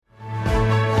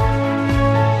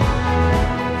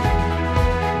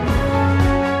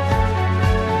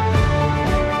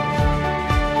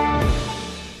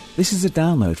This is a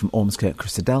download from Ormskirk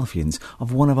Christadelphians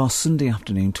of one of our Sunday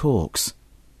afternoon talks.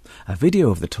 A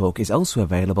video of the talk is also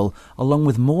available, along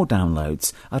with more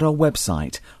downloads, at our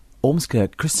website,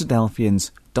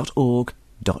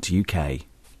 ormskirkchristadelphians.org.uk.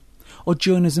 Or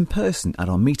join us in person at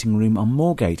our meeting room on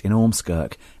Moorgate in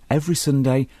Ormskirk every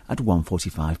Sunday at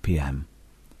 1:45pm.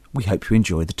 We hope you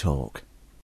enjoy the talk.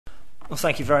 Well,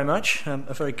 thank you very much.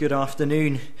 A very good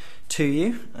afternoon to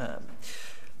you.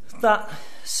 That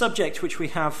subject which we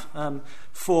have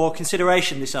for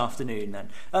consideration this afternoon, then,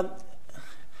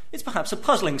 it's perhaps a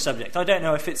puzzling subject. I don't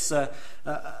know if it's a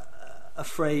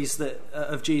phrase that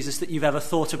of Jesus that you've ever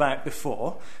thought about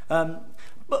before.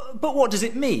 But what does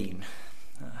it mean?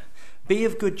 Be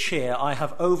of good cheer, I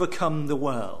have overcome the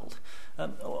world.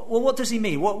 Well, what does he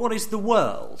mean? What is the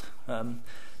world?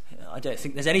 I don't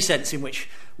think there's any sense in which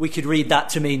we could read that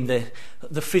to mean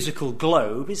the physical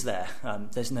globe, is there?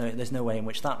 There's no way in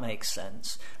which that makes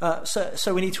sense.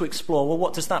 So we need to explore, well,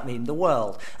 what does that mean, the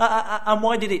world? And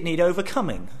why did it need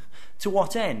overcoming? To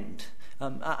what end?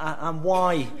 And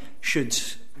why should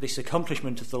this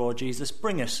accomplishment of the Lord Jesus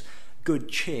bring us good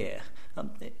cheer?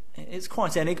 It's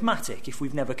quite enigmatic if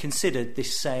we've never considered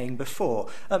this saying before.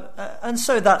 And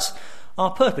so that's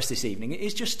our purpose this evening,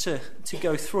 is just to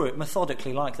go through it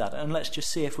methodically like that, and let's just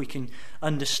see if we can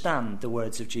understand the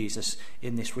words of Jesus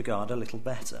in this regard a little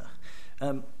better.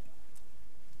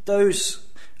 Those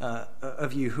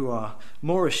of you who are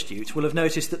more astute will have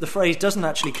noticed that the phrase doesn't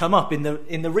actually come up in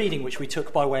the reading which we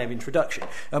took by way of introduction.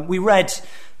 We read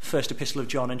First Epistle of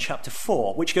John in chapter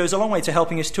 4, which goes a long way to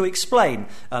helping us to explain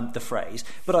the phrase.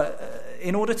 But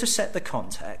in order to set the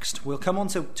context, we'll come on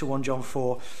to 1 John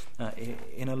 4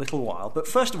 in a little while. But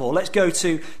first of all, let's go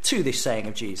to this saying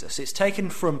of Jesus. It's taken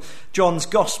from John's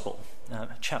Gospel,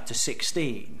 chapter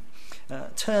 16.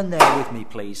 Turn there with me,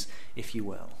 please, if you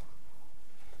will.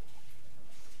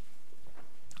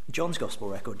 John's Gospel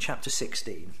record, chapter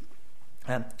 16.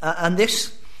 And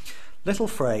this little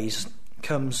phrase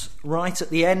comes right at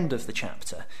the end of the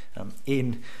chapter,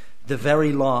 in the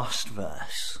very last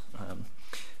verse.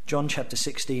 John chapter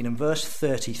 16 and verse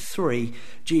 33,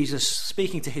 Jesus,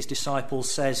 speaking to his disciples,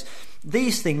 says,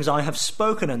 "These things I have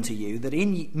spoken unto you, that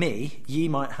in me ye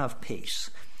might have peace.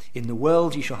 In the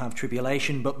world ye shall have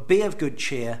tribulation, but be of good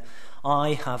cheer,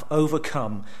 I have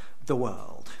overcome the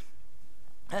world."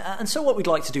 And so what we'd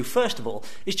like to do, first of all,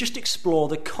 is just explore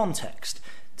the context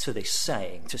to this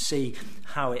saying, to see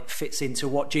how it fits into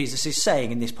what Jesus is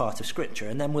saying in this part of Scripture.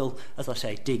 And then we'll, as I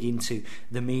say, dig into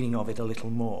the meaning of it a little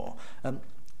more.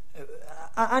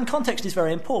 And context is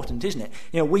very important, isn't it?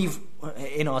 You know, we've,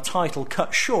 in our title,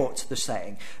 cut short the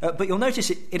saying. But you'll notice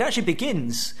it actually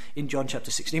begins in John chapter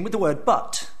 16 with the word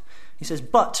but. He says,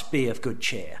 "But be of good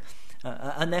cheer."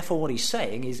 And therefore what he's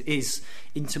saying is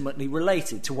intimately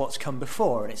related to what's come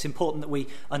before, and it's important that we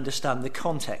understand the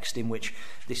context in which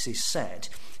this is said.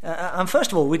 And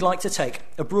first of all, we'd like to take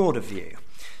a broader view.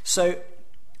 So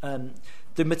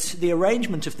the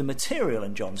arrangement of the material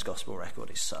in John's Gospel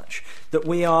record is such that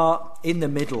we are in the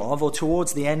middle of, or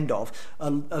towards the end of,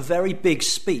 a very big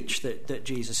speech that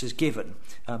Jesus has given.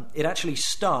 It actually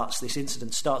this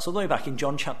incident starts all the way back in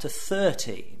John chapter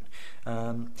 13.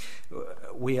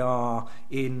 We are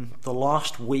in the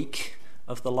last week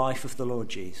of the life of the Lord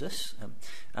Jesus.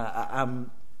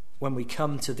 When we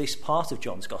come to this part of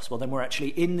John's Gospel, then we're actually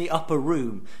in the upper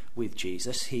room with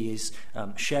Jesus. He is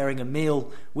sharing a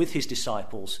meal with his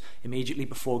disciples immediately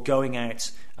before going out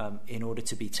in order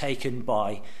to be taken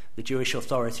by the Jewish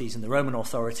authorities and the Roman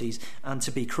authorities and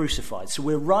to be crucified. So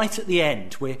we're right at the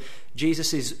end, where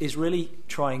Jesus is really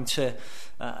trying to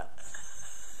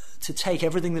take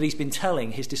everything that he's been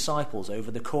telling his disciples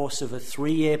over the course of a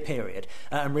 3-year period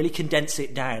and really condense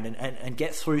it down and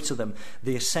get through to them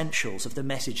the essentials of the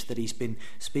message that he's been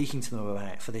speaking to them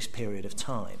about for this period of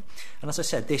time. And as I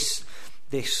said, this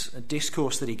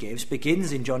discourse that he gives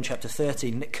begins in John chapter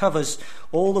 13, and it covers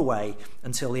all the way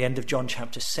until the end of John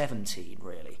chapter 17,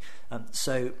 really.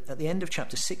 So at the end of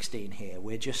chapter 16 here,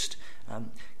 we're just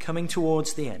coming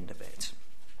towards the end of it.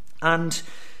 And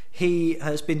he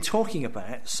has been talking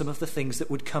about some of the things that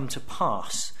would come to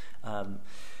pass.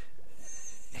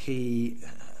 He,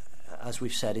 as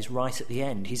we've said, is right at the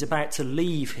end. He's about to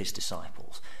leave his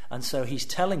disciples, and so he's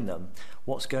telling them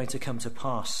what's going to come to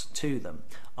pass to them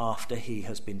after he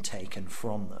has been taken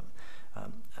from them.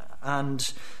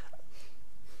 And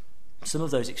some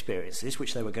of those experiences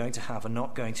which they were going to have are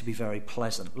not going to be very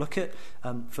pleasant. Look at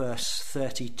verse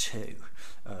 32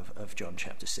 of John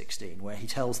chapter 16, where he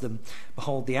tells them,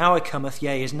 "Behold, the hour cometh,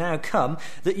 yea, is now come,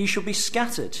 that ye shall be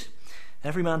scattered,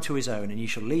 every man to his own, and ye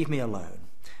shall leave me alone.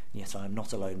 yet I am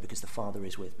not alone because the Father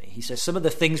is with me. He says some of the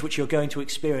things which you're going to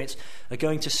experience are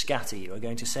going to scatter you, are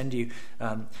going to send you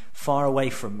far away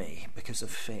from me because of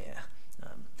fear.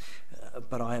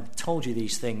 But I have told you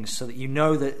these things so that you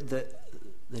know that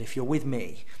if you're with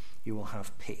me, you will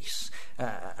have peace.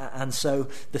 And so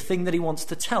the thing that he wants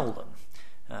to tell them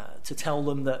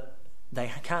that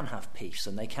they can have peace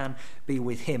and they can be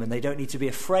with him and they don't need to be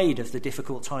afraid of the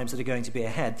difficult times that are going to be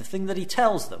ahead. The thing that he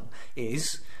tells them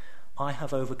is, I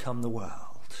have overcome the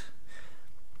world.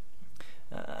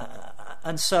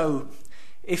 And so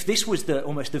if this was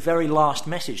almost the very last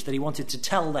message that he wanted to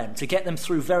tell them, to get them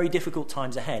through very difficult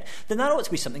times ahead, then that ought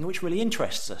to be something which really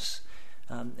interests us.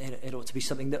 It ought to be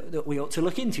something that we ought to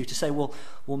look into, to say, well,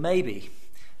 maybe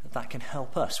that can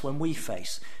help us when we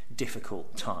face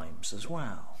difficult times as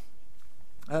well.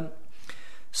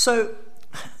 So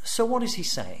what is he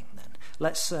saying then?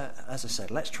 Let's, as I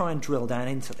said, let's try and drill down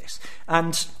into this.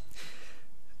 And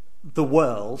the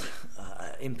world,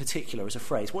 in particular, as a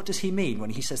phrase, what does he mean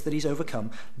when he says that he's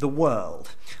overcome the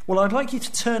world? Well, I'd like you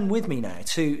to turn with me now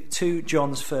to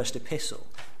John's first epistle.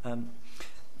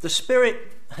 The Spirit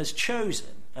has chosen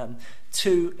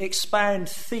to expound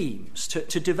themes,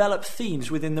 to develop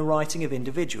themes within the writing of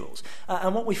individuals.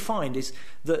 And what we find is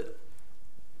that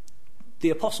the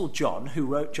Apostle John, who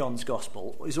wrote John's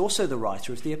Gospel, is also the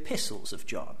writer of the epistles of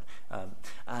John.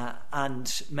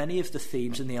 And many of the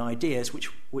themes and the ideas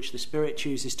which the Spirit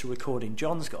chooses to record in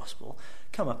John's Gospel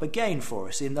come up again for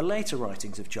us in the later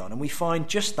writings of John. And we find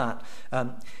just that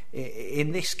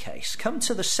in this case. Come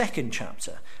to the second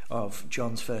chapter of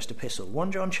John's first epistle,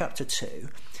 1 John chapter 2.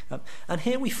 And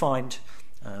here we find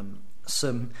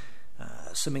some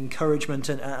encouragement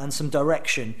and some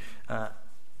direction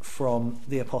from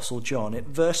the Apostle John. At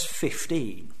verse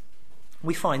 15,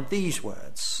 we find these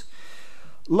words: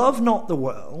 Love not the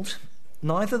world,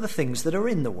 neither the things that are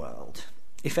in the world.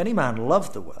 If any man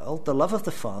love the world, the love of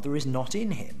the Father is not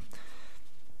in him.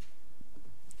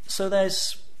 So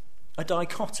there's a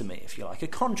dichotomy, if you like, a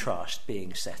contrast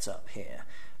being set up here.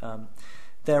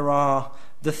 There are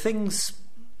the things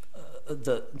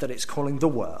that it's calling the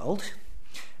world,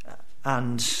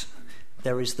 and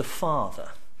there is the Father.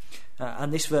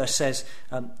 And this verse says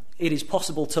it is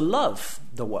possible to love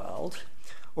the world,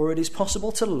 or it is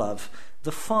possible to love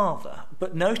the Father.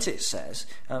 But note it says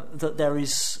that there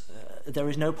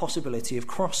is no possibility of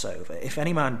crossover. If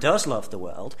any man does love the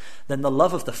world, then the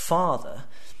love of the Father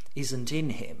isn't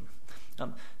in him.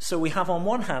 So we have on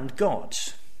one hand God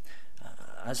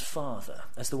as Father,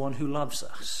 as the one who loves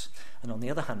us. And on the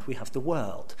other hand, we have the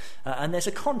world. And there's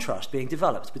a contrast being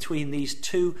developed between these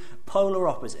two polar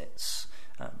opposites.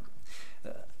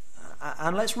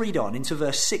 And let's read on into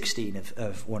verse 16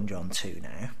 of 1 John 2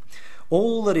 now.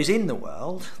 All that is in the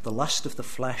world, the lust of the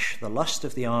flesh, the lust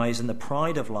of the eyes, and the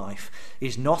pride of life,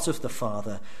 is not of the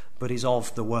Father, but is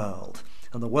of the world.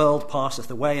 And the world passeth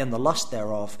away, and the lust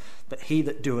thereof, but he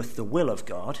that doeth the will of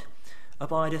God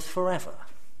abideth forever.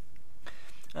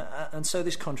 And so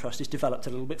this contrast is developed a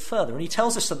little bit further. And he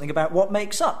tells us something about what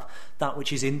makes up that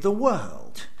which is in the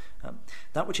world.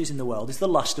 That which is in the world is the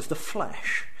lust of the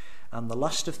flesh, and the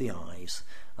lust of the eyes,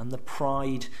 and the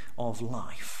pride of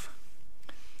life.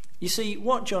 You see,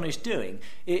 what John is doing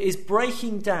is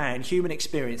breaking down human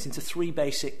experience into three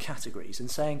basic categories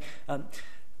and saying,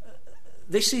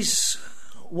 this is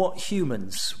what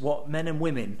humans, what men and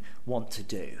women want to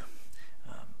do.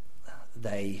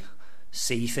 They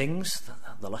see things,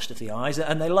 the lust of the eyes,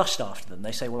 and they lust after them.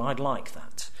 They say, well, I'd like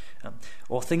that.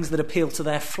 Or things that appeal to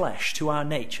their flesh, to our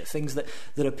nature, things that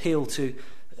appeal to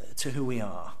who we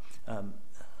are.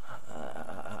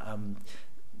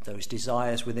 Those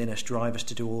desires within us drive us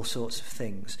to do all sorts of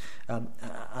things.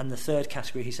 And the third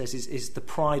category, he says, is the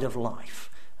pride of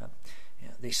life.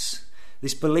 This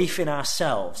belief in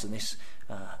ourselves and this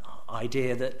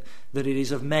idea that it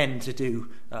is of men to do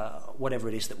whatever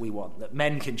it is that we want, that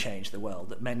men can change the world,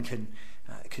 that men can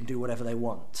do whatever they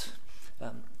want.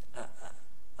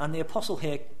 And the apostle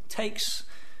here takes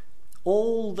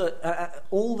all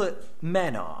that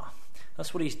men are.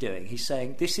 That's what he's doing. He's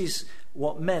saying this is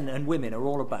what men and women are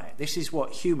all about. This is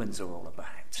what humans are all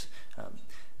about.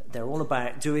 They're all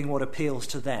about doing what appeals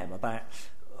to them, about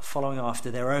following after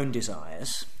their own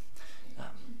desires.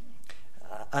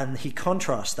 And he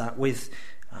contrasts that with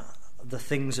the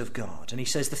things of God. And he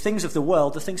says the things of the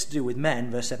world, the things to do with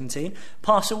men, verse 17,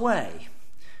 pass away.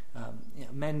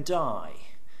 Men die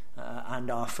and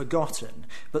are forgotten.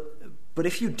 But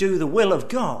if you do the will of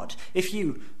God, if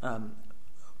you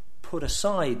put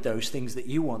aside those things that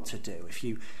you want to do, if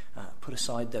you put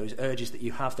aside those urges that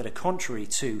you have that are contrary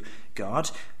to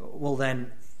God, well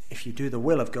then if you do the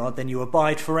will of God, then you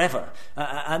abide forever.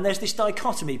 And there's this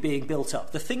dichotomy being built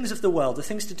up. The things of the world, the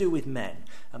things to do with men,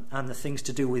 and the things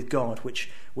to do with God, which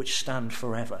stand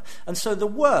forever. And so the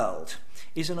world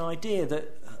is an idea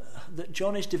that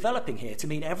John is developing here to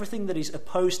mean everything that is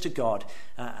opposed to God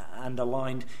and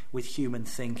aligned with human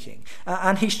thinking.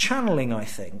 And he's channeling, I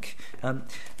think,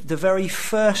 the very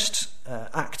first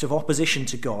act of opposition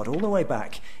to God all the way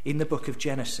back in the book of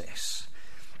Genesis.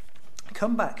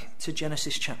 Come back to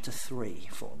Genesis chapter 3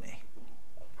 for me.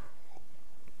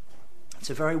 It's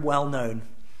a very well-known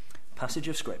passage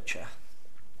of Scripture.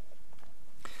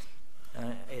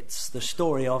 It's the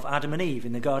story of Adam and Eve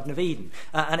in the Garden of Eden.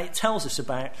 And it tells us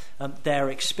about their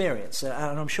experience.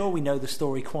 And I'm sure we know the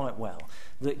story quite well.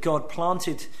 That God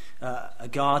planted a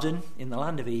garden in the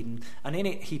land of Eden, and in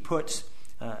it he put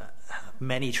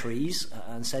many trees,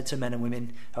 and said to men and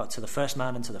women, to the first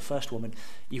man and to the first woman,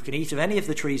 you can eat of any of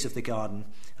the trees of the garden,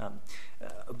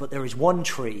 but there is one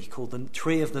tree called the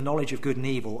tree of the knowledge of good and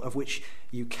evil, of which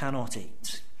you cannot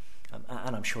eat.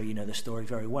 And I'm sure you know the story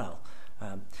very well.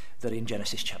 That in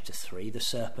Genesis chapter 3, the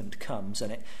serpent comes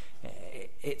and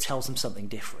it tells them something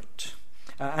different.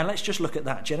 And let's just look at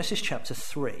that. Genesis chapter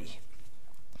 3.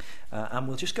 And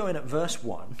we'll just go in at verse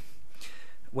 1,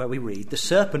 where we read, the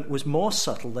serpent was more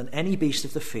subtle than any beast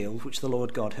of the field which the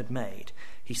Lord God had made.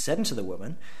 He said unto the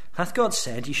woman, hath God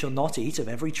said, ye shall not eat of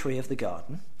every tree of the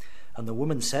garden? And the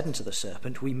woman said unto the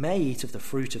serpent, we may eat of the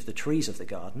fruit of the trees of the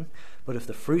garden, but of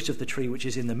the fruit of the tree which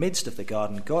is in the midst of the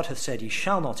garden, God hath said, ye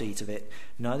shall not eat of it,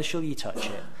 neither shall ye touch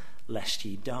it, lest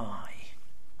ye die.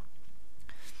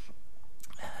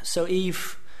 So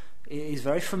Eve is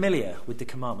very familiar with the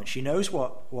commandment. She knows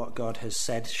what God has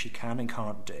said she can and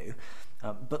can't do.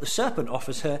 But the serpent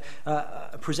offers her,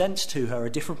 presents to her a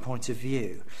different point of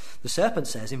view. The serpent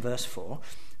says in verse 4,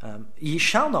 ye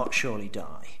shall not surely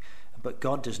die. But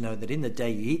God does know that in the day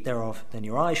you eat thereof, then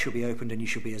your eyes shall be opened, and you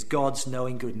shall be as gods,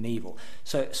 knowing good and evil.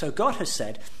 So God has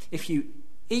said, if you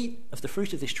eat of the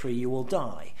fruit of this tree, you will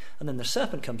die. And then the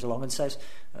serpent comes along and says,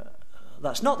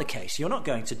 that's not the case. You're not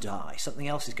going to die. Something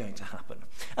else is going to happen.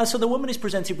 And so the woman is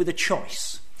presented with a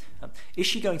choice. Is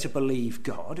she going to believe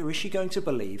God, or is she going to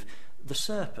believe the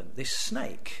serpent, this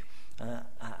snake?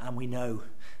 And we know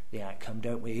the outcome,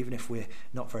 don't we? Even if we're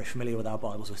not very familiar with our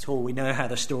Bibles at all, we know how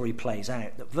the story plays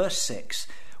out. That verse 6,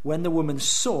 when the woman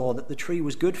saw that the tree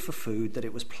was good for food, that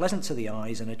it was pleasant to the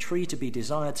eyes, and a tree to be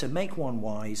desired to make one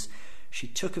wise, she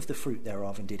took of the fruit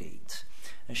thereof and did eat.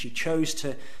 And she chose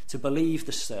to believe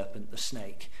the serpent, the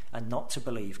snake, and not to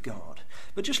believe God.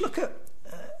 But just look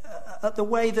at the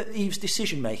way that Eve's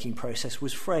decision-making process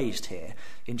was phrased here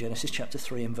in Genesis chapter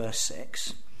 3 and verse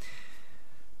 6.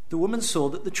 The woman saw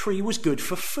that the tree was good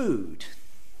for food.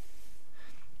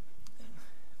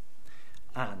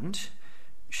 And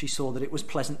she saw that it was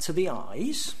pleasant to the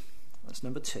eyes. That's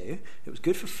number 2. It was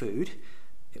good for food.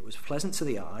 It was pleasant to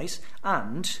the eyes.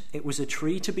 And it was a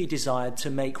tree to be desired to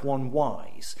make one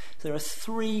wise. There are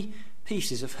 3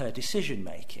 pieces of her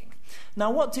decision-making.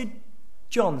 Now, what did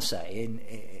John say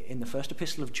in the first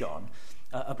epistle of John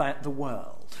about the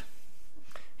world?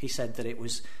 He said that it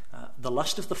was the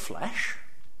lust of the flesh.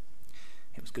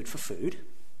 It was good for food.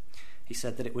 He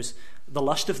said that it was the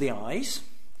lust of the eyes.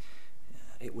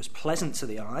 It was pleasant to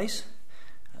the eyes.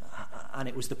 And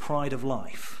it was the pride of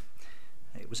life.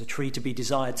 It was a tree to be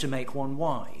desired to make one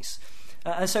wise.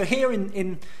 And so here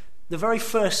in the very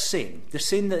first sin, the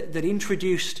sin that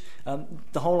introduced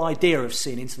the whole idea of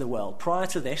sin into the world, prior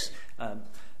to this,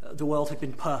 the world had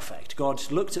been perfect.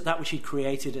 God looked at that which he'd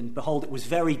created, and behold, it was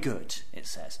very good, it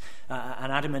says.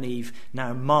 And Adam and Eve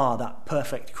now mar that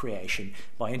perfect creation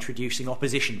by introducing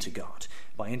opposition to God,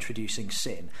 by introducing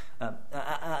sin.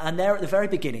 And there at the very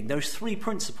beginning, those 3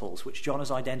 principles which John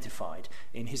has identified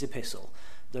in his epistle,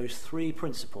 those 3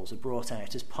 principles are brought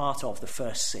out as part of the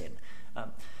first sin.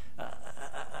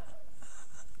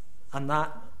 And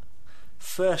that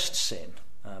first sin,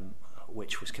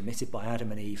 which was committed by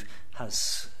Adam and Eve,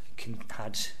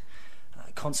 had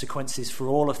consequences for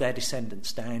all of their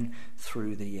descendants down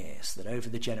through the years. That over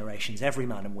the generations, every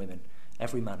man and woman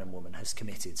has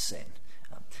committed sin.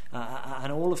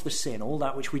 And all of the sin, all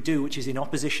that which we do, which is in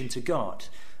opposition to God,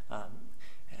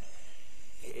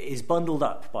 is bundled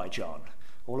up by John.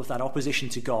 All of that opposition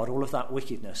to God, all of that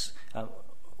wickedness,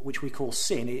 which we call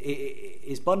sin,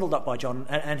 is bundled up by John,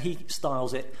 and he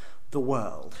styles it the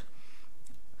world.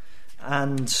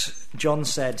 And John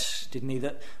said, didn't he,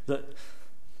 that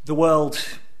the world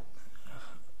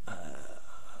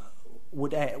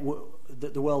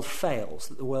that the world fails,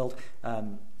 that the world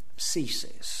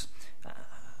ceases.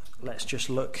 let's just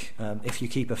look, if you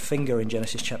keep a finger in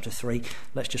Genesis chapter 3,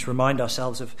 let's just remind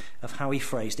ourselves of how he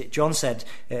phrased it. John said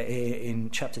in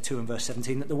chapter 2 and verse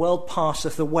 17 that the world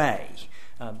passeth away.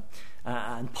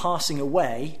 And passing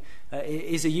away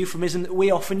is a euphemism that we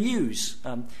often use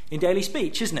in daily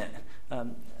speech, isn't it?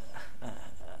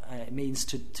 It means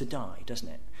to die, doesn't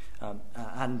it?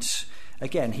 And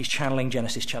again, he's channeling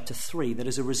Genesis chapter 3, that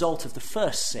as a result of the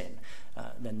first sin,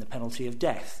 then the penalty of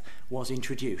death was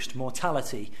introduced.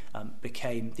 Mortality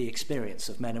became the experience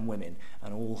of men and women,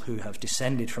 and all who have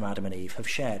descended from Adam and Eve have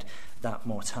shared that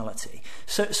mortality.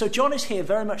 So John is here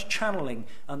very much channeling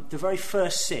the very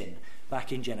first sin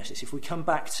back in Genesis. If we come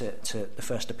back to the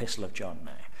first epistle of John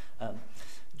now,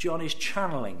 John is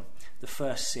channeling the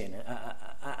first sin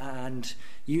and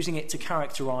using it to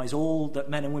characterize all that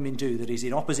men and women do that is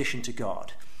in opposition to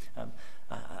God.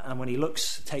 And when he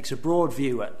takes a broad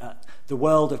view at the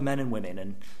world of men and women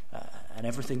and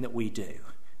everything that we do,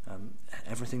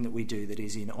 that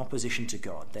is in opposition to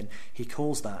God, then he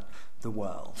calls that the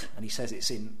world, and he says it's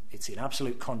in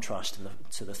absolute contrast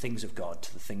to the things of God,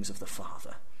 to the things of the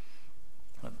Father.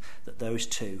 That those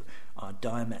two are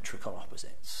diametrical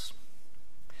opposites.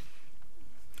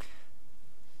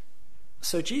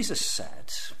 So Jesus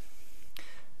said,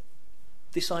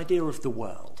 this idea of the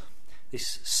world,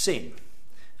 this sin,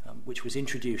 which was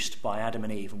introduced by Adam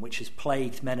and Eve and which has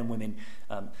plagued men and women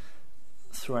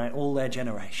throughout all their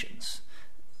generations,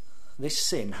 this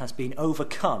sin has been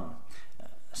overcome,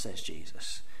 says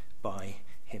Jesus, by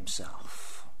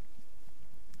himself.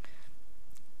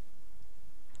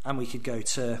 And we could go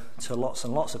to lots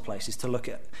and lots of places to look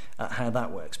at how that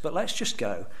works. But let's just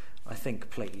go, I think,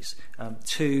 please,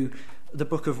 to the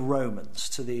book of Romans,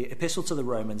 to the epistle to the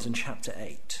Romans in chapter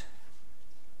 8.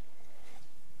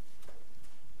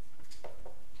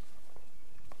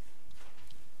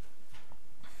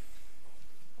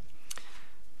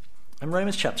 And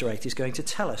Romans chapter 8 is going to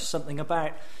tell us something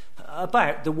about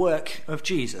the work of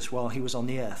Jesus while he was on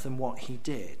the earth and what he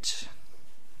did.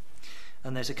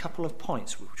 And there's a couple of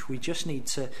points which we just need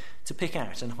to pick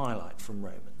out and highlight from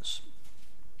Romans.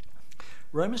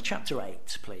 Romans chapter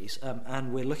 8, please,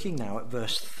 and we're looking now at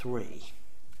verse 3.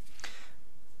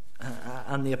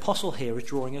 And the apostle here is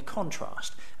drawing a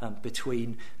contrast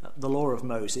between the law of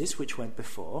Moses, which went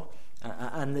before,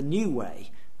 and the new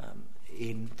way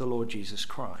in the Lord Jesus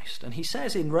Christ. And he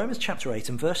says in Romans chapter 8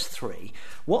 and verse 3,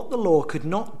 what the law could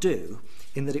not do,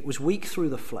 in that it was weak through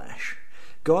the flesh,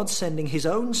 God sending his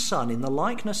own Son in the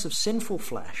likeness of sinful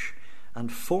flesh,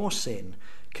 and for sin,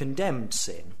 condemned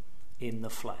sin in the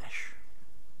flesh.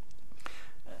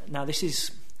 Now this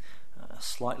is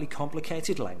slightly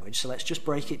complicated language, so let's just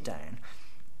break it down.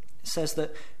 It says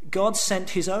that God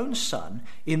sent his own Son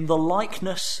in the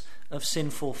likeness of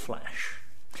sinful flesh.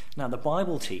 Now the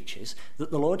Bible teaches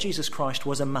that the Lord Jesus Christ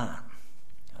was a man,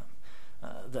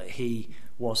 that he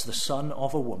was the son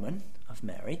of a woman, of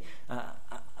Mary,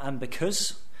 and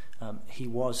because he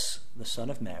was the son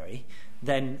of Mary,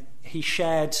 then he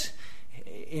shared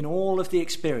in all of the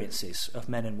experiences of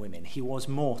men and women. He was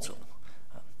mortal.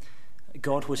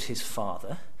 God was his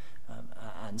father,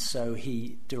 and so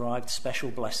he derived special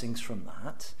blessings from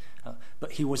that.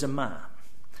 But he was a man.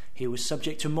 He was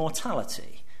subject to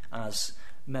mortality, as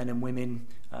men and women,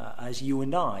 as you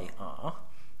and I are.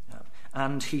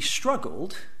 And he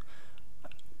struggled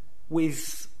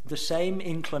with the same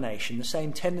inclination, the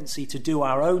same tendency to do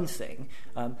our own thing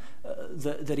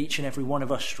that each and every one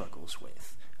of us struggles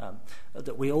with.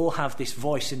 That we all have this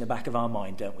voice in the back of our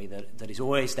mind, don't we, that is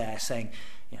always there saying,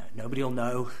 nobody will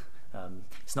know,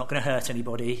 it's not going to hurt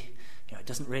anybody, it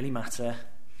doesn't really matter.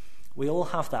 We all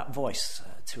have that voice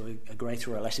to a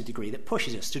greater or lesser degree that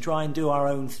pushes us to try and do our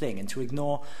own thing and to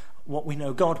ignore what we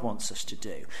know God wants us to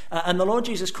do. And the Lord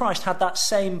Jesus Christ had that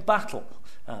same battle,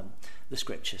 the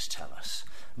scriptures tell us.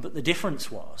 But the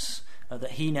difference was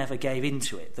that he never gave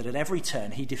into it, that at every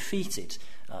turn he defeated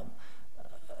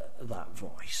that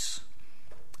voice.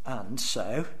 And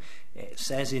so it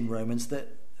says in Romans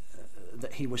that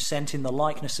he was sent in the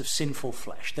likeness of sinful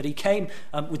flesh, that he came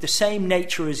with the same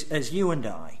nature as you and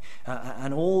I,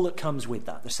 and all that comes with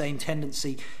that, the same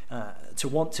tendency to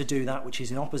want to do that which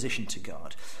is in opposition to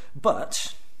God.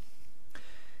 But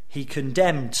he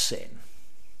condemned sin.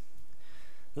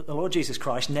 That the Lord Jesus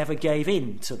Christ never gave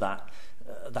in to that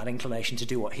inclination to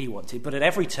do what he wanted, but at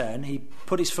every turn he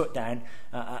put his foot down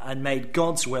and made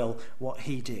God's will what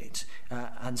he did.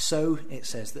 And so it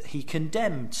says that he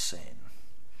condemned sin.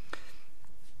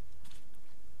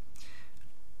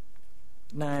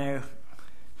 Now,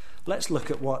 let's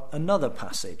look at what another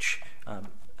passage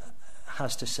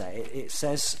has to say. It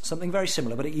says something very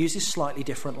similar, but it uses slightly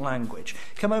different language.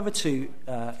 Come over to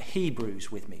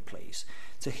Hebrews with me, please,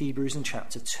 to Hebrews in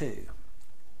chapter 2.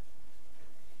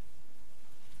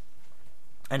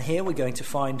 And here we're going to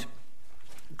find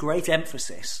great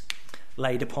emphasis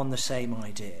laid upon the same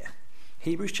idea.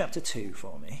 Hebrews chapter 2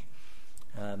 for me.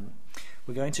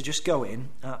 We're going to just go in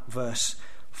at verse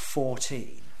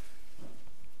 14.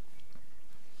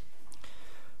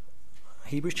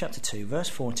 Hebrews chapter 2, verse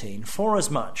 14.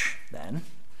 Forasmuch, then,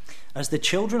 as the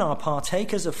children are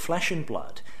partakers of flesh and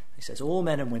blood, he says all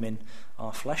men and women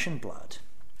are flesh and blood,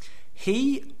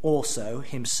 he also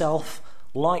himself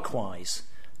likewise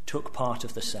took part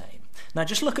of the same. Now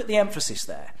just look at the emphasis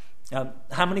there.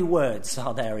 How many words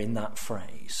are there in that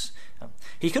phrase?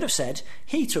 He could have said,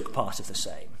 he took part of the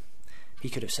same. He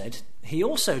could have said, he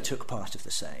also took part of the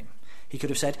same. He could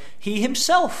have said, he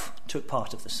himself took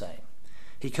part of the same.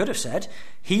 He could have said,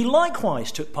 he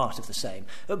likewise took part of the same.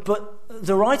 But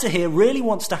the writer here really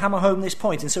wants to hammer home this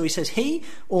point, and so he says, he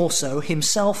also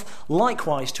himself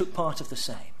likewise took part of the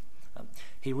same.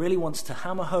 He really wants to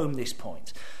hammer home this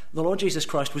point. The Lord Jesus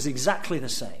Christ was exactly the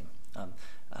same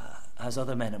as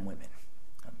other men and women.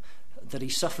 That he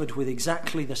suffered with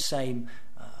exactly the same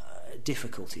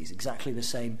difficulties, exactly the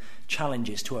same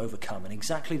challenges to overcome, and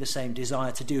exactly the same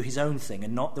desire to do his own thing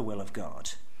and not the will of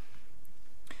God.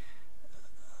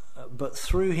 But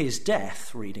through his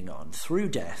death, reading on, through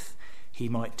death, he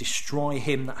might destroy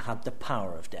him that had the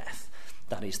power of death,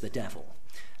 that is the devil.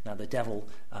 Now the devil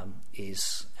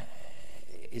is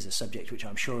a subject which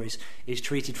I'm sure is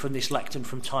treated from this lectern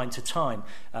from time to time.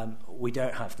 We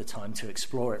don't have the time to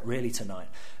explore it really tonight.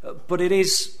 But it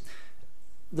is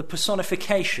the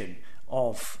personification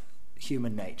of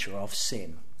human nature, of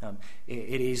sin.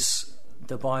 It is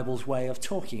the Bible's way of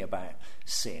talking about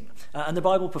sin. And the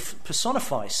Bible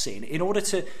personifies sin in order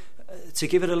to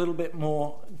give it a little bit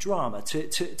more drama,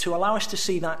 to allow us to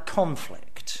see that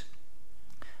conflict.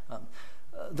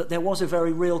 That there was a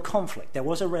very real conflict. There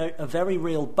was a very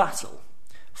real battle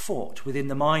fought within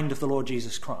the mind of the Lord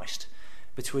Jesus Christ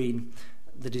between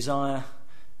the desire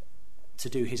to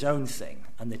do his own thing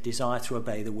and the desire to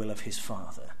obey the will of his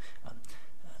Father.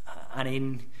 And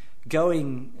in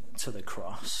going to the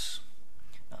cross,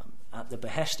 at the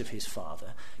behest of his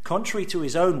Father, contrary to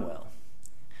his own will,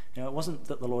 it wasn't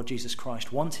that the Lord Jesus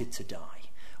Christ wanted to die.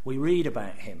 We read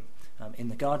about him in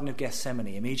the Garden of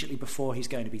Gethsemane, immediately before he's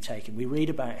going to be taken. We read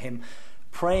about him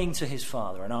praying to his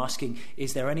Father and asking,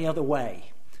 is there any other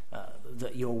way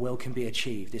that your will can be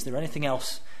achieved? Is there anything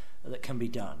else that can be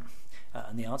done?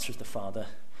 And the answer of the Father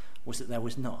was that there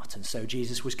was not. And so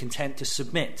Jesus was content to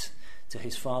submit to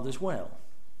his Father's will.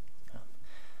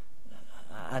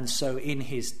 And so in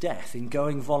his death, in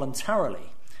going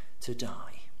voluntarily to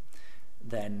die,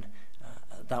 then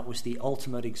that was the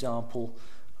ultimate example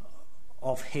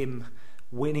of him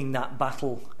winning that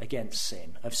battle against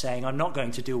sin, of saying, I'm not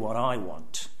going to do what I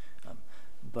want,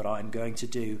 but I'm going to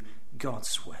do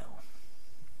God's will.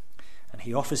 And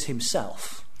he offers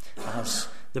himself as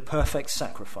the perfect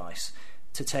sacrifice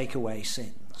to take away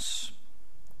sins.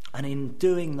 And in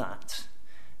doing that,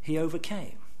 he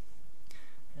overcame.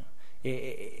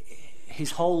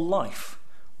 His whole life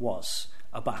was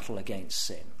a battle against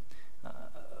sin.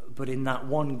 But in that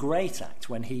one great act,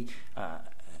 when he,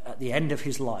 at the end of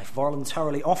his life,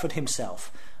 voluntarily offered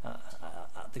himself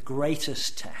at the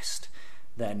greatest test,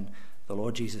 then the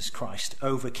Lord Jesus Christ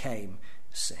overcame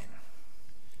sin.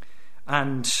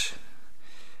 And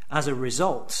as a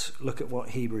result, look at what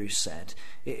Hebrews said.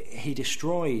 He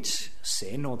destroyed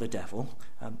sin, or the devil,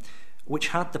 which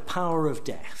had the power of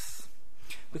death.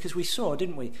 Because we saw,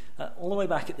 didn't we, all the way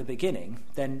back at the beginning,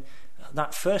 then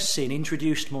that first sin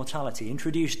introduced mortality,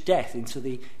 introduced death into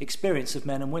the experience of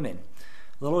men and women.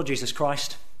 The Lord Jesus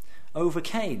Christ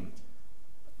overcame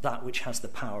that which has the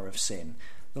power of sin.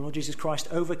 The Lord Jesus Christ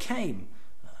overcame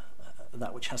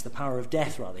that which has the power of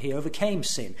death, rather. He overcame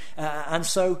sin. And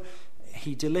so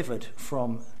he delivered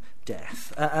from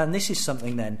death. And this is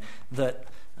something then that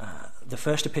the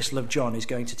first epistle of John is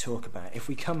going to talk about. If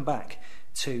we come back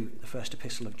to the first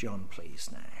epistle of John, please,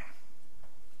 now.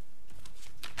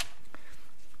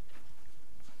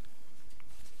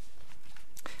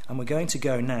 And we're going to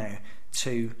go now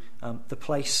to the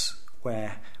place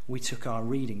where we took our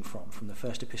reading from the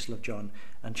first epistle of John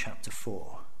and chapter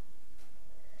 4.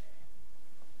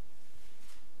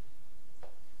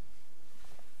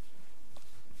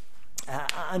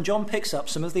 And John picks up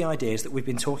some of the ideas that we've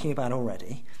been talking about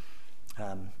already.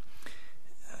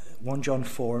 1 John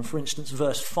 4, and for instance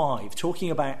verse 5, talking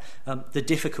about the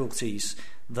difficulties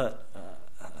that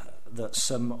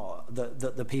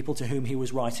that the people to whom he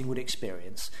was writing would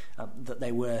experience, that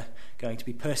they were going to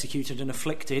be persecuted and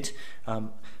afflicted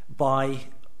by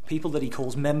people that he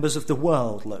calls members of the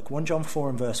world. Look, 1 John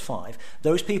 4 and verse 5,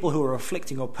 those people who are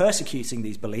afflicting or persecuting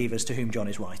these believers to whom John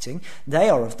is writing, they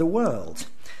are of the world.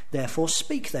 Therefore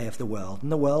speak they of the world,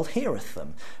 and the world heareth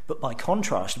them. But by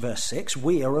contrast, verse 6,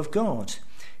 we are of God.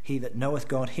 He that knoweth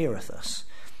God heareth us.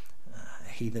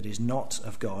 He that is not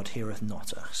of God heareth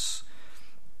not us.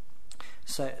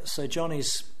 So John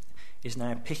is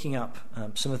now picking up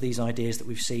some of these ideas that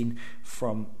we've seen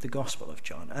from the Gospel of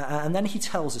John. And then he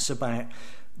tells us about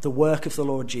the work of the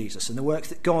Lord Jesus and the work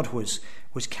that God was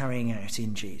carrying out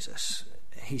in Jesus.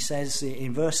 He says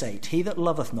in verse 8, he that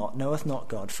loveth not knoweth not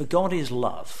God, for God is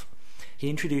love. He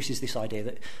introduces this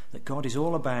idea that God is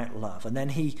all about love. And then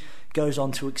he goes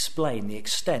on to explain the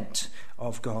extent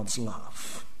of God's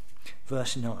love.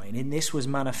 Verse 9, in this was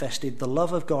manifested the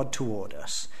love of God toward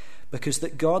us, because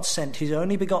that God sent his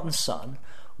only begotten Son.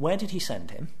 Where did he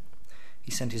send him? He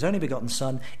sent his only begotten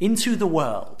Son into the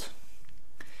world,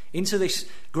 into this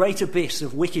great abyss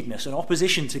of wickedness and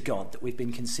opposition to God that we've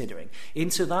been considering,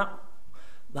 into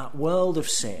that world of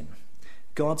sin.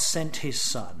 God sent his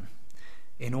Son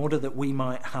in order that we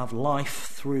might have life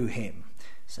through him,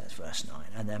 says verse 9.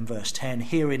 And then verse 10,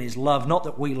 herein is love, not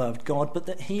that we loved God, but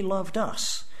that he loved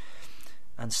us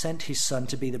and sent his Son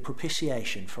to be the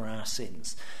propitiation for our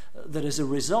sins, that as a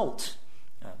result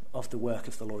of the work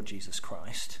of the Lord Jesus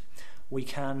Christ, we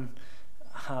can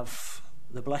have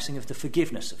the blessing of the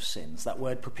forgiveness of sins. That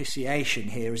word propitiation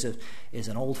here is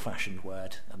an old-fashioned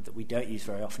word that we don't use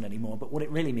very often anymore, but what it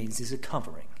really means is a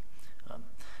covering.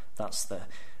 That's the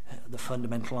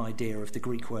fundamental idea of the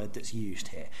Greek word that's used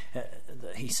here.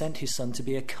 That he sent his Son to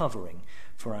be a covering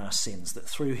for our sins, that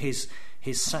through his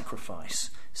sacrifice,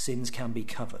 sins can be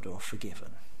covered or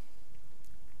forgiven.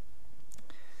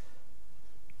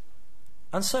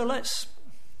 And so let's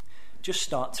just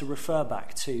start to refer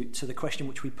back to the question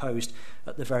which we posed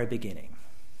at the very beginning.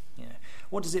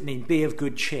 What does it mean, be of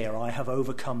good cheer, I have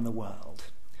overcome the world?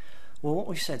 Well, what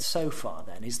we've said so far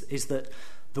then is that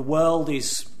the world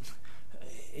is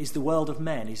the world of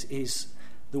men, is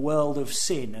the world of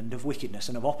sin and of wickedness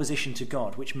and of opposition to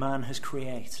God, which man has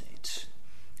created.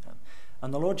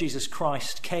 And the Lord Jesus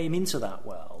Christ came into that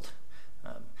world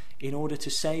in order to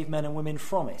save men and women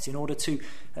from it, in order to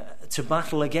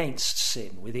battle against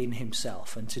sin within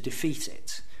himself and to defeat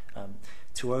it,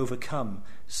 to overcome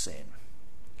sin,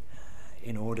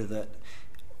 in order that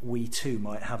we too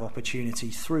might have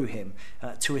opportunity through him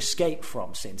to escape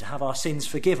from sin, to have our sins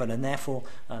forgiven, and therefore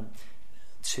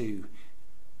to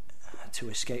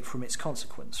escape from its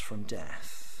consequence, from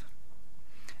death.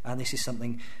 And this is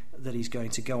something that he's going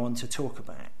to go on to talk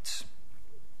about.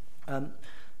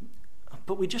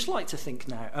 But we'd just like to think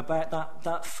now about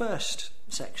that first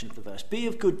section of the verse. Be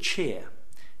of good cheer,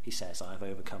 he says, I have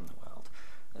overcome the world.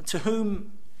 To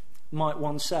whom might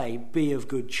one say, be of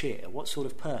good cheer? What sort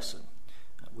of person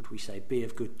would we say, be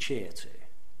of good cheer to?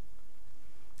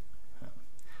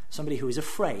 Somebody who is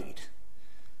afraid.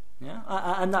 Yeah?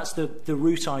 And that's the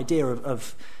root idea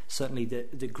of certainly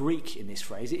the Greek in this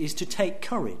phrase, is to take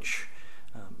courage.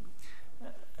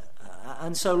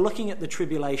 And so looking at the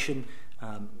tribulation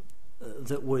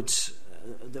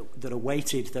that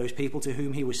awaited those people to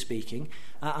whom he was speaking,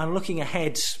 and looking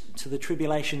ahead to the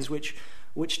tribulations which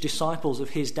disciples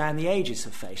of his down the ages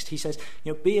have faced, he says,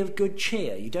 be of good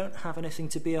cheer. You don't have anything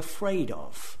to be afraid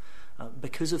of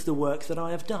because of the work that I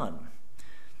have done.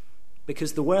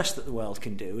 Because the worst that the world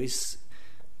can do is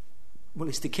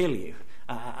to kill you.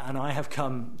 And I have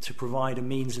come to provide a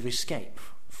means of escape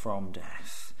from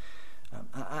death.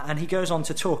 And he goes on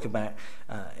to talk about,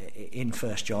 in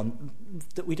 1 John,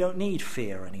 that we don't need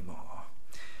fear anymore.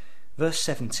 Verse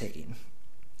 17,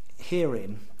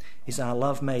 herein is our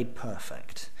love made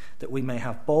perfect, that we may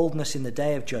have boldness in the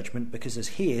day of judgment, because as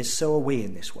he is, so are we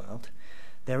in this world.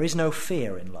 There is no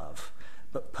fear in love,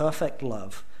 but perfect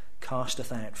love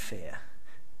casteth out fear,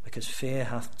 because fear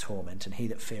hath torment, and he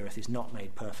that feareth is not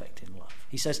made perfect in love.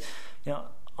 He says,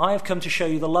 I have come to show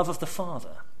you the love of the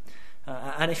Father.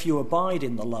 And if you abide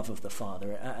in the love of the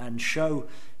Father and show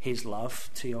his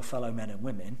love to your fellow men and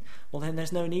women, well, then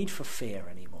there's no need for fear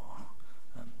anymore.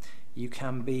 You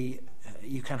can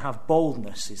have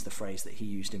boldness, is the phrase that he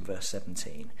used in verse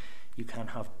 17. You can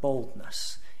have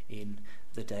boldness in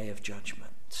the day of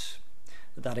judgment.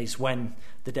 That is, when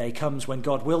the day comes when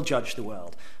God will judge the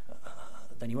world,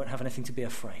 then you won't have anything to be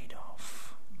afraid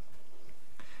of.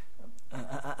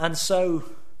 And so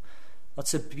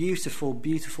that's a beautiful,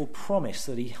 beautiful promise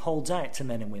that he holds out to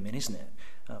men and women, isn't it?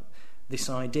 This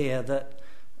idea that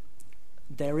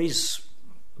there is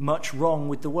much wrong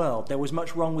with the world. There was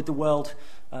much wrong with the world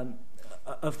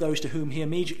of those to whom he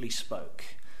immediately spoke.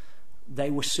 They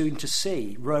were soon to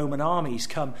see Roman armies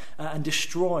come and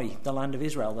destroy the land of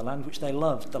Israel, the land which they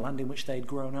loved, the land in which they'd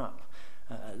grown up.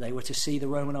 They were to see the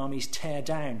Roman armies tear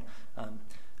down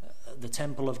the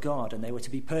temple of God, and they were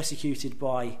to be persecuted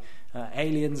by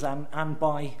aliens and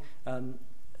by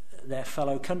their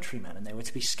fellow countrymen, and they were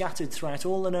to be scattered throughout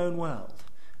all the known world.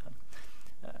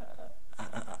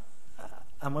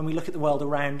 And when we look at the world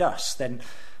around us, then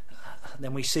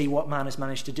we see what man has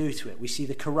managed to do to it. We see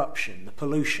the corruption, the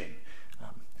pollution,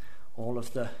 all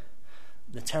of the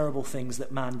terrible things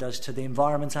that man does to the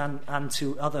environment and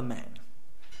to other men.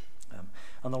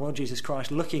 And the Lord Jesus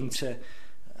Christ looking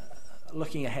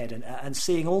ahead and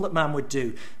seeing all that man would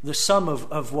do, the sum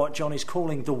of what John is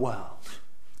calling the world,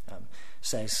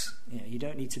 says, you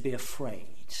don't need to be afraid,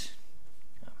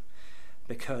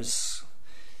 because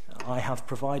I have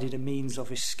provided a means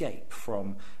of escape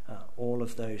from all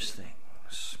of those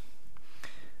things.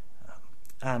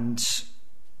 And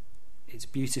it's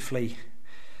beautifully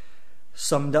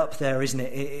summed up there, isn't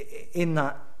it, in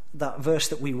that verse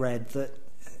that we read, that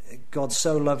God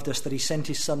so loved us that he sent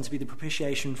his Son to be the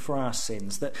propitiation for our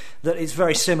sins. That it's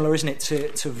very similar, isn't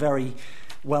it, to very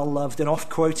well-loved and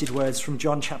oft-quoted words from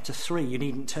John chapter 3. You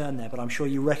needn't turn there, but I'm sure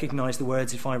you recognise the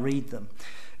words if I read them.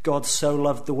 God so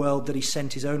loved the world that he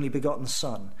sent his only begotten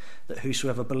Son, that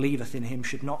whosoever believeth in him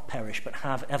should not perish, but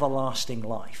have everlasting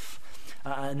life.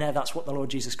 And there, that's what the Lord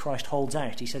Jesus Christ holds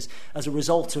out. He says, as a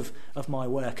result of my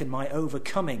work and my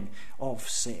overcoming of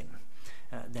sin,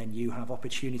 then you have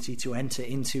opportunity to enter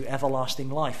into everlasting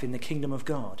life in the kingdom of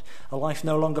God, a life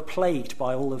no longer plagued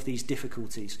by all of these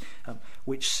difficulties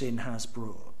which sin has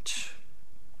brought.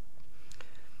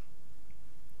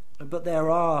 But there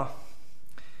are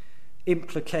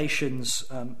implications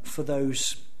for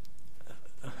those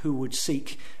who would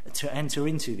seek to enter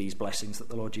into these blessings that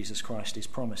the Lord Jesus Christ is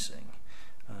promising.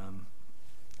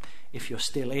 If you're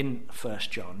still in 1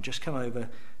 John, just come over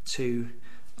to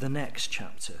the next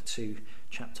chapter, to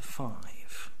chapter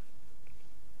 5,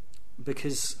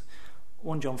 because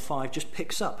 1 John 5 just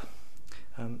picks up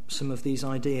some of these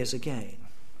ideas again.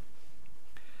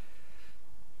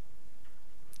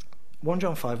 1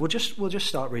 John 5, we'll just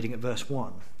start reading at verse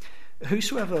 1.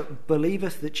 Whosoever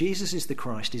believeth that Jesus is the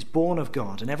Christ is born of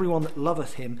God, and everyone that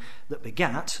loveth him that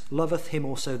begat loveth him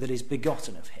also that is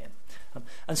begotten of him.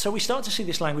 And so we start to see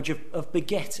this language of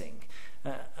begetting.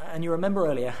 And you remember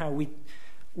earlier how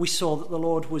we saw that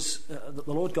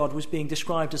the Lord God was being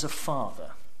described as a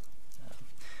father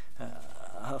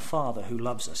who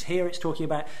loves us. Here it's talking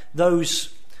about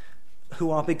those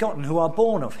who are begotten, who are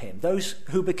born of him, those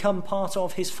who become part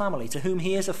of his family, to whom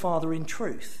he is a father in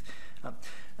truth.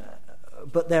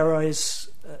 But there is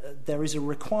a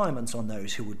requirement on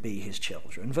those who would be his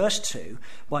children. Verse 2,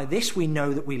 by this we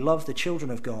know that we love the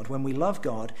children of God, when we love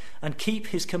God and keep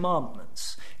his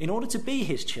commandments. In order to be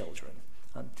his children,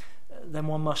 then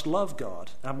one must love God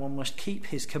and one must keep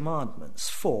his commandments.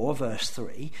 For, verse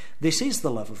 3, this is the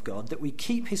love of God, that we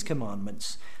keep his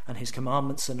commandments, and his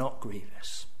commandments are not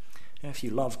grievous. If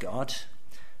you love God,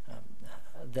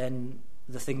 then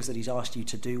the things that he's asked you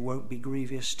to do won't be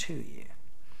grievous to you.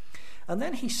 And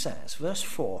then he says, verse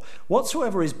 4,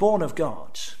 whatsoever is born of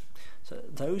God, so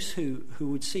those who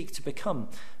would seek to become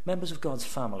members of God's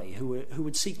family, who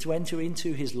would seek to enter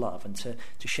into his love and to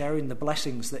share in the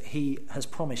blessings that he has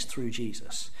promised through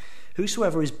Jesus,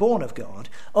 whosoever is born of God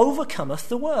overcometh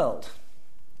the world.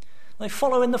 They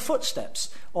follow in the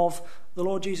footsteps of the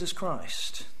Lord Jesus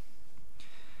Christ.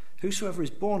 Whosoever is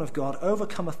born of God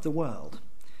overcometh the world,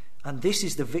 and this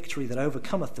is the victory that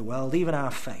overcometh the world, even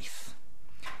our faith.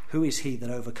 Who is he that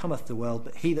overcometh the world,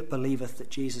 but he that believeth that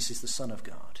Jesus is the Son of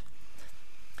God?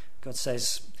 God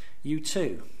says, you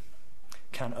too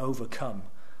can overcome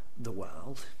the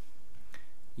world.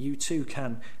 You too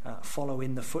can follow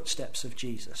in the footsteps of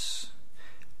Jesus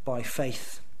by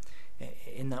faith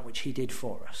in that which he did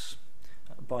for us,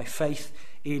 by faith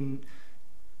in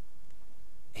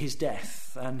his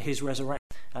death and his resurrection,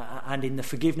 and in the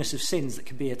forgiveness of sins that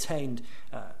can be obtained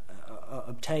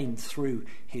through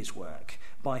his work.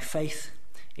 By faith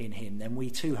in him, then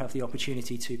we too have the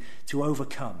opportunity to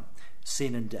overcome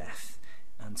sin and death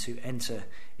and to enter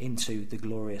into the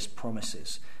glorious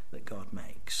promises that God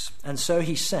makes. And so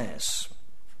he says,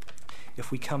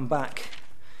 if we come back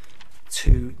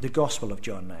to the Gospel of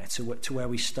John now, to where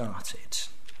we started,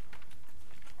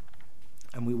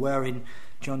 and we were in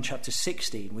John chapter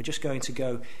 16, we're just going to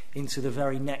go into the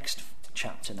very next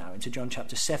chapter now, into John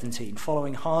chapter 17,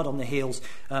 following hard on the heels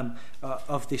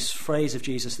of this phrase of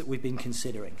Jesus that we've been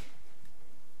considering.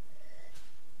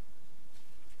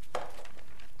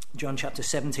 John chapter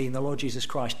 17, the Lord Jesus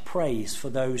Christ prays for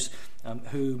those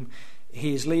whom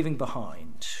he is leaving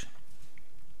behind.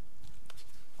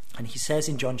 And he says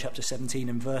in John chapter 17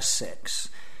 and verse 6,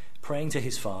 praying to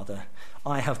his Father,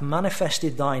 I have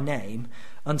manifested thy name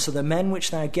unto the men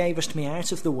which thou gavest me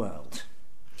out of the world.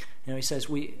 He says,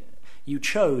 you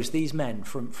chose these men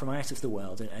from out of the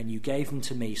world, and you gave them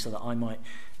to me so that I might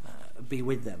be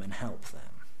with them and help them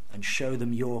and show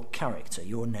them your character,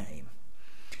 your name.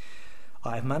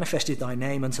 I have manifested thy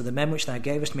name unto the men which thou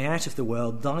gavest me out of the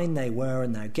world. Thine they were,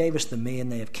 and thou gavest them me,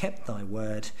 and they have kept thy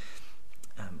word.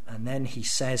 And then he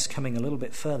says, coming a little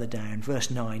bit further down, verse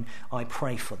 9, I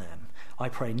pray for them. I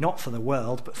pray not for the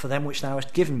world, but for them which thou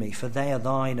hast given me, for they are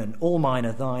thine, and all mine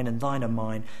are thine, and thine are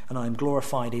mine, and I am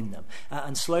glorified in them.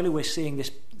 And slowly we're seeing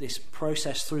this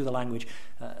process through the language.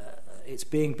 It's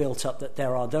being built up that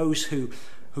there are those who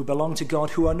belong to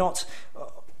God who are not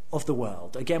of the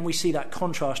world. Again, we see that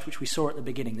contrast which we saw at the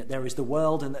beginning, that there is the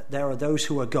world and that there are those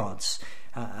who are God's,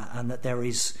 and that there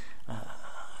is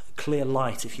clear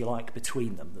light, if you like,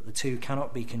 between them, that the two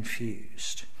cannot be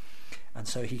confused. And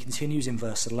so he continues in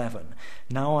verse 11,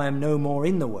 Now I am no more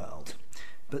in the world,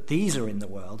 but these are in the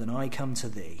world, and I come to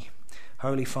thee.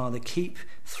 Holy Father, keep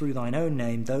through thine own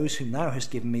name those whom thou hast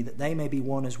given me, that they may be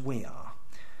one as we are.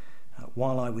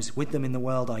 While I was with them in the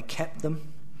world, I kept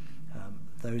them.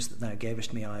 Those that thou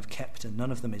gavest me I have kept, and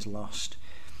none of them is lost.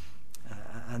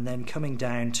 And then coming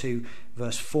down to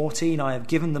verse 14, I have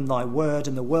given them thy word,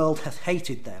 and the world hath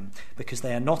hated them, because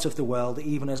they are not of the world,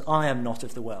 even as I am not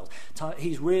of the world.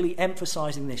 He's really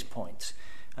emphasizing this point.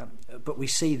 But we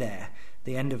see there,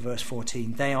 the end of verse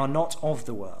 14, they are not of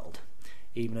the world,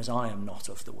 even as I am not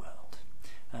of the world.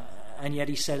 And yet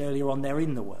he said earlier on, they're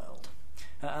in the world.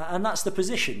 And that's the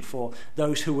position for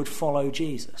those who would follow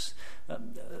Jesus.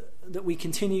 That we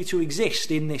continue to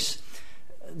exist in this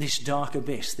dark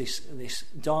abyss, this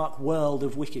dark world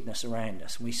of wickedness around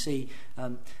us. We see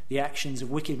the actions of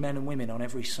wicked men and women on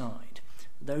every side.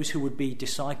 Those who would be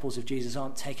disciples of Jesus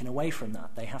aren't taken away from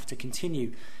that. They have to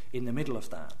continue in the middle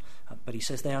of that. But he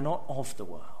says they are not of the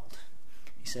world.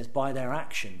 He says by their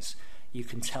actions you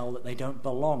can tell that they don't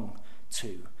belong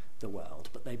to the world,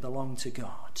 but they belong to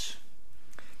God.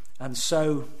 And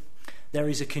so there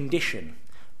is a condition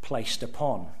placed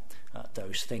upon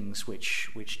those things which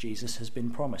Jesus has been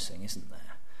promising, isn't there?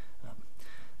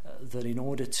 That in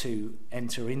order to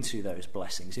enter into those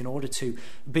blessings, in order to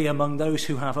be among those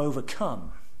who have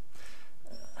overcome,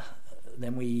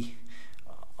 then we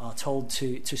are told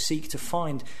to seek to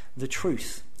find the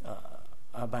truth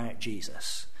about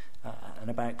Jesus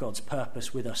and about God's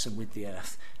purpose with us and with the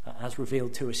earth, as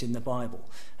revealed to us in the Bible.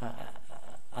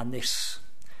 And this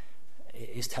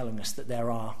is telling us that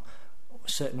there are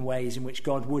certain ways in which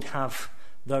God would have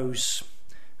those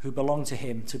who belong to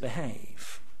him to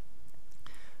behave.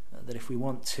 That if we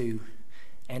want to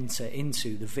enter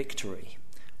into the victory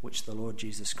which the Lord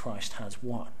Jesus Christ has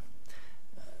won,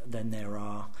 then there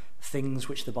are things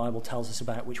which the Bible tells us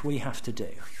about which we have to do,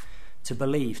 to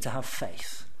believe, to have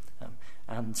faith,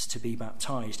 and to be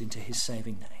baptized into his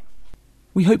saving name.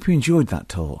 We hope you enjoyed that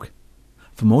talk.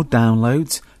 For more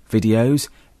downloads, videos,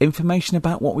 information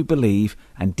about what we believe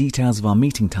and details of our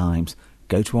meeting times,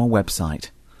 go to our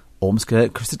website,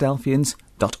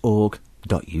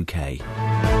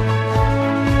 ormskirkchristadelphians.org.uk.